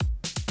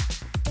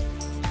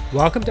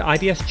Welcome to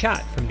IBS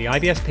Chat from the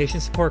IBS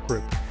Patient Support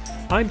Group.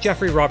 I'm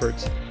Jeffrey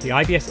Roberts, the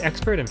IBS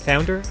expert and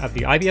founder of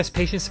the IBS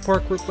Patient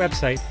Support Group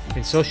website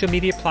and social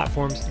media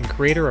platforms and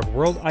creator of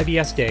World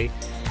IBS Day,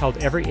 held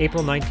every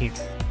April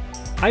 19th.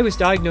 I was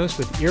diagnosed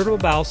with irritable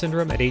bowel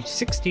syndrome at age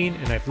 16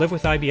 and I've lived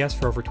with IBS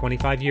for over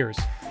 25 years.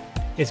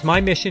 It's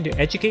my mission to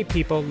educate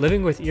people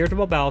living with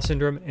irritable bowel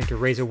syndrome and to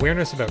raise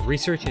awareness about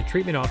research and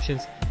treatment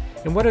options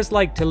and what it's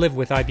like to live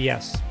with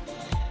IBS.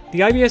 The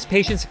IBS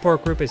Patient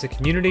Support Group is a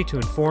community to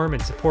inform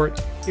and support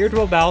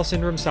irritable bowel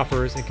syndrome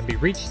sufferers and can be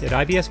reached at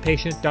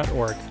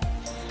ibspatient.org.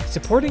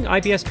 Supporting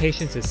IBS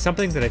patients is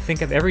something that I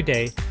think of every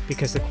day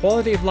because the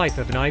quality of life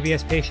of an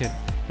IBS patient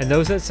and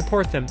those that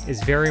support them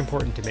is very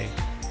important to me.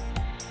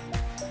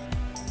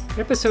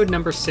 Episode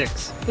number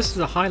 6. This is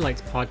a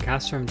highlights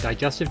podcast from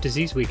Digestive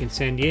Disease Week in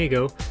San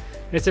Diego,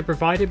 as it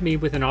provided me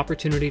with an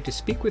opportunity to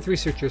speak with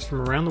researchers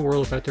from around the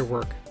world about their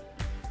work.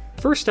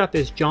 First up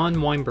is John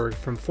Weinberg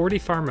from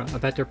 4D Pharma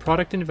about their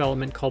product in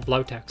development called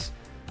Blautix.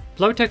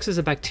 Blautix is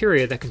a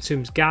bacteria that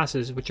consumes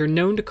gases which are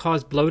known to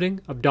cause bloating,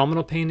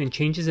 abdominal pain, and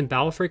changes in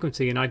bowel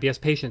frequency in IBS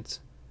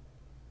patients.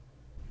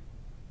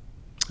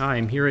 Hi,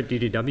 I'm here at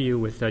DDW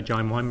with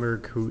John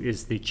Weinberg, who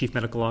is the Chief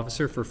Medical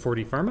Officer for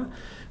 4D Pharma,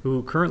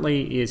 who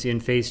currently is in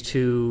Phase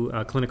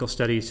 2 clinical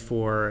studies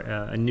for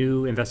a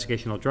new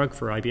investigational drug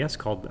for IBS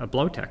called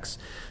Blautix.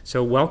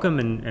 So welcome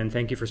and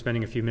thank you for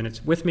spending a few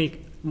minutes with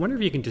me. I wonder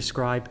if you can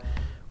describe,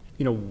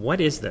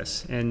 what is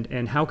this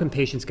and how can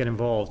patients get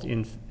involved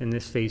in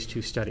this Phase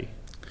 2 study?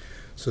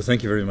 So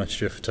thank you very much,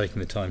 Jeff, for taking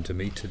the time to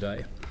meet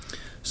today.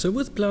 So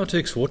with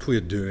Blautix, what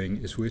we're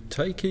doing is we're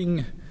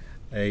taking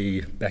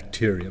a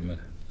bacterium,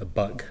 a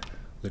bug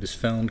that is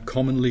found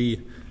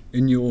commonly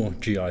in your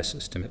GI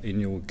system, in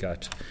your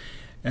gut.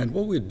 And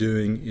what we're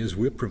doing is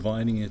we're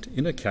providing it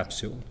in a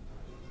capsule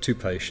to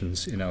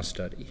patients in our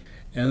study.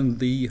 And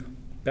the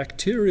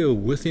bacteria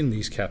within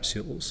these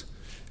capsules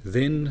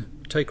then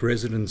take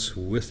residence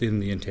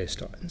within the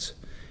intestines.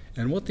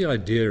 And what the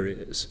idea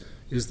is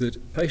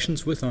that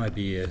patients with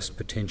IBS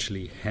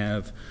potentially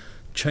have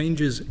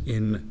changes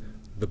in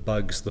the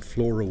bugs, the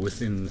flora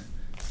within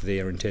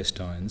their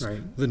intestines,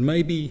 right, that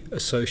may be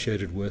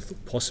associated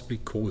with possibly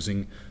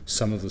causing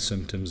some of the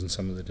symptoms and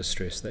some of the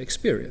distress they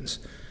experience.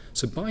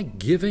 So by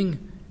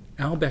giving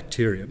our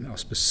bacterium, our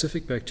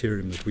specific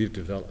bacterium that we've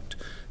developed,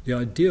 the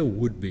idea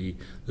would be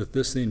that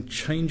this then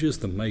changes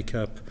the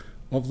makeup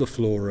of the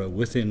flora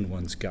within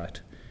one's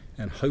gut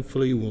and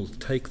hopefully will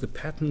take the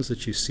patterns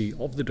that you see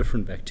of the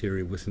different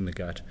bacteria within the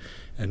gut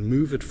and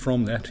move it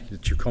from that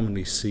you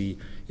commonly see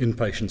in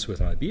patients with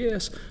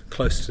IBS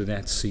close to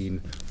that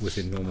seen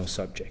within normal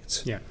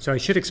subjects. Yeah, so I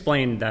should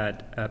explain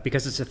that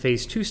because it's a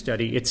Phase 2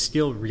 study, it's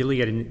still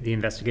really at the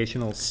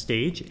investigational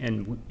stage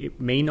and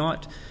it may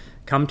not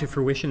come to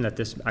fruition that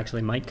this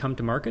actually might come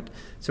to market.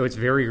 So it's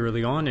very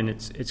early on, and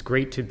it's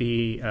great to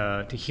be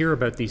to hear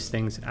about these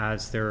things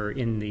as they're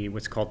in the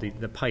what's called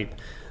the pipe.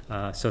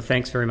 So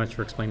thanks very much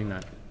for explaining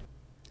that.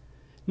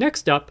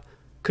 Next up,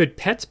 could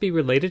pets be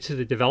related to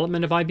the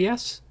development of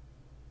IBS?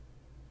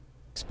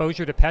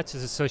 Exposure to pets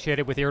is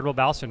associated with irritable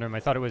bowel syndrome.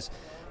 I thought it was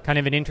kind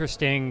of an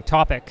interesting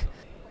topic.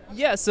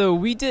 Yeah, so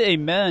we did a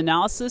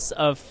meta-analysis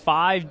of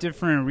 5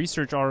 different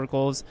research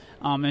articles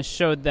and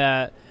showed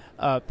that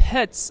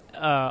pets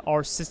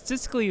are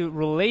statistically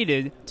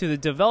related to the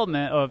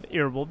development of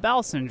irritable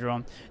bowel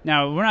syndrome.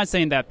 Now, we're not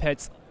saying that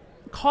pets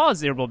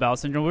cause irritable bowel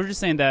syndrome, we're just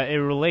saying that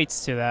it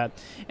relates to that.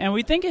 And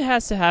we think it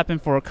has to happen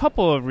for a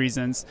couple of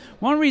reasons.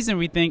 One reason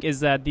we think is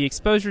that the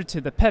exposure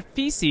to the pet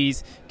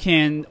feces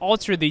can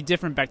alter the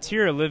different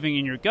bacteria living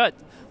in your gut,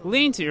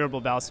 leading to irritable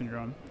bowel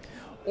syndrome.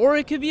 Or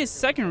it could be a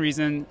second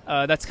reason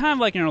that's kind of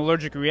like an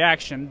allergic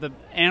reaction. The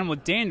animal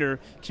dander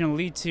can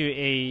lead to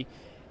a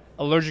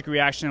allergic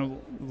reaction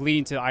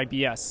leading to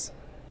IBS.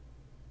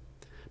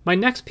 My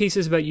next piece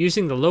is about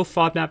using the low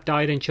FODMAP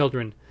diet in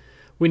children.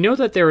 We know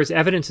that there is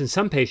evidence in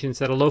some patients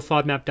that a low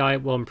FODMAP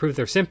diet will improve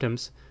their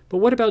symptoms, but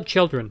what about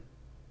children?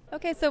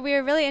 Okay, so we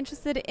are really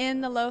interested in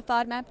the low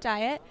FODMAP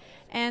diet,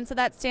 and so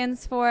that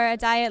stands for a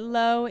diet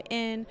low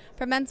in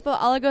fermentable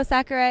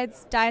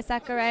oligosaccharides,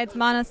 disaccharides,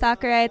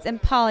 monosaccharides,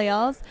 and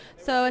polyols,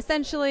 so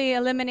essentially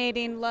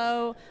eliminating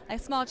low,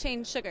 small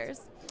chain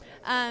sugars.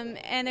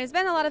 And there's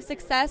been a lot of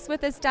success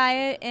with this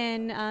diet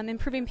in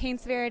improving pain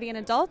severity in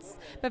adults,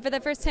 but for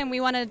the first time we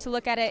wanted to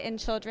look at it in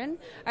children.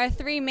 Our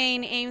 3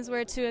 main aims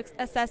were to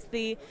assess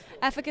the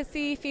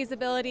efficacy,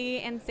 feasibility,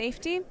 and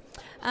safety.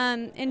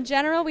 In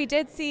general, we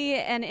did see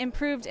an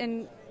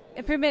improvement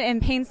in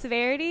pain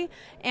severity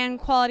and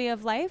quality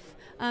of life.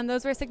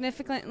 Those were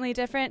significantly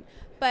different,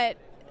 but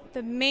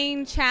the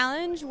main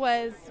challenge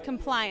was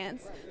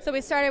compliance. So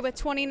we started with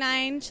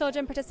 29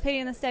 children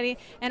participating in the study,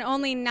 and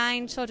only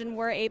 9 children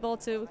were able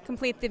to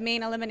complete the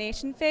main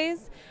elimination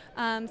phase.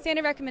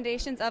 Standard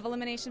recommendations of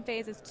elimination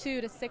phase is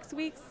 2 to 6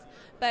 weeks,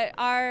 but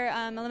our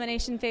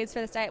elimination phase for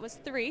this diet was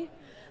 3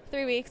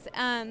 weeks.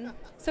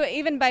 So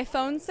even by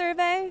phone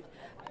survey,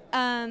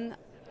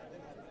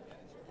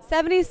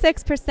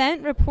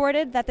 76%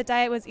 reported that the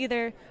diet was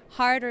either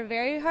hard or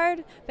very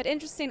hard, but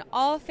interesting,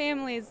 all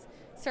families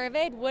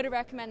surveyed would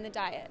recommend the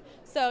diet.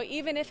 So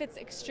even if it's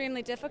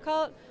extremely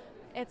difficult,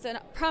 it's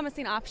a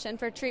promising option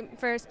for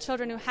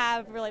children who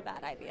have really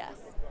bad IBS.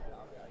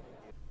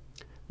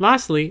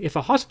 Lastly, if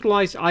a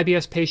hospitalized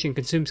IBS patient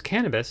consumes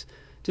cannabis,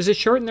 does it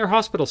shorten their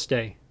hospital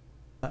stay?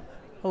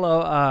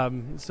 Hello,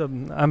 so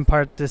I'm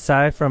Parth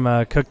Desai from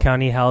Cook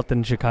County Health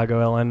in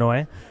Chicago,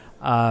 Illinois.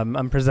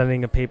 I'm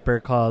presenting a paper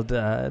called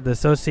The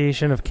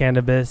Association of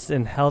Cannabis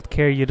in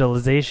Healthcare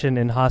Utilization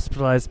in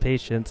Hospitalized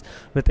Patients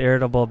with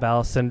Irritable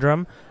Bowel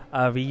Syndrome.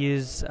 We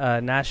use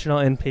a national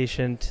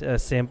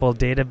inpatient sample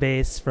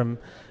database from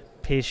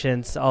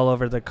patients all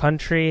over the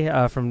country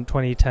from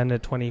 2010 to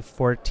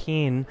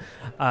 2014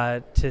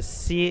 to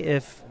see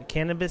if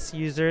cannabis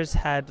users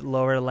had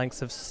lower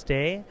lengths of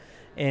stay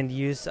and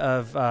use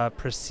of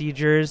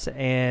procedures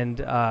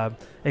and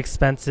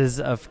expenses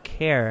of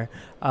care.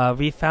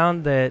 We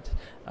found that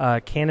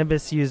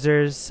cannabis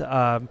users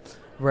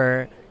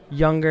were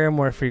younger,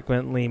 more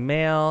frequently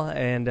male,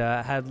 and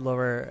had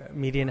lower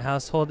median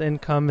household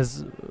income,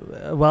 as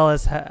well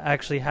as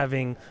actually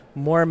having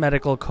more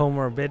medical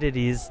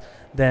comorbidities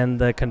than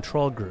the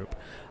control group.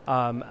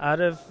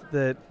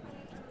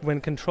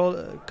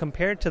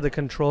 Compared to the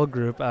control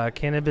group,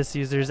 cannabis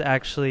users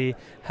actually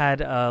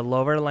had a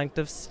lower length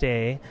of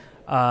stay,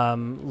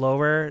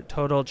 lower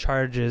total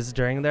charges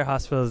during their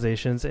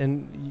hospitalizations,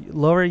 and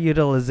lower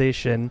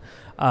utilization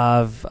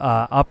of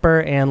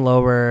upper and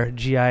lower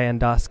GI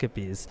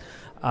endoscopies.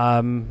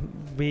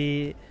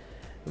 We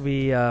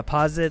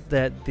posit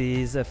that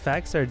these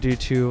effects are due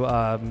to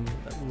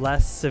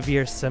less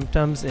severe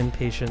symptoms in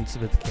patients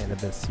with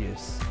cannabis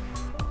use.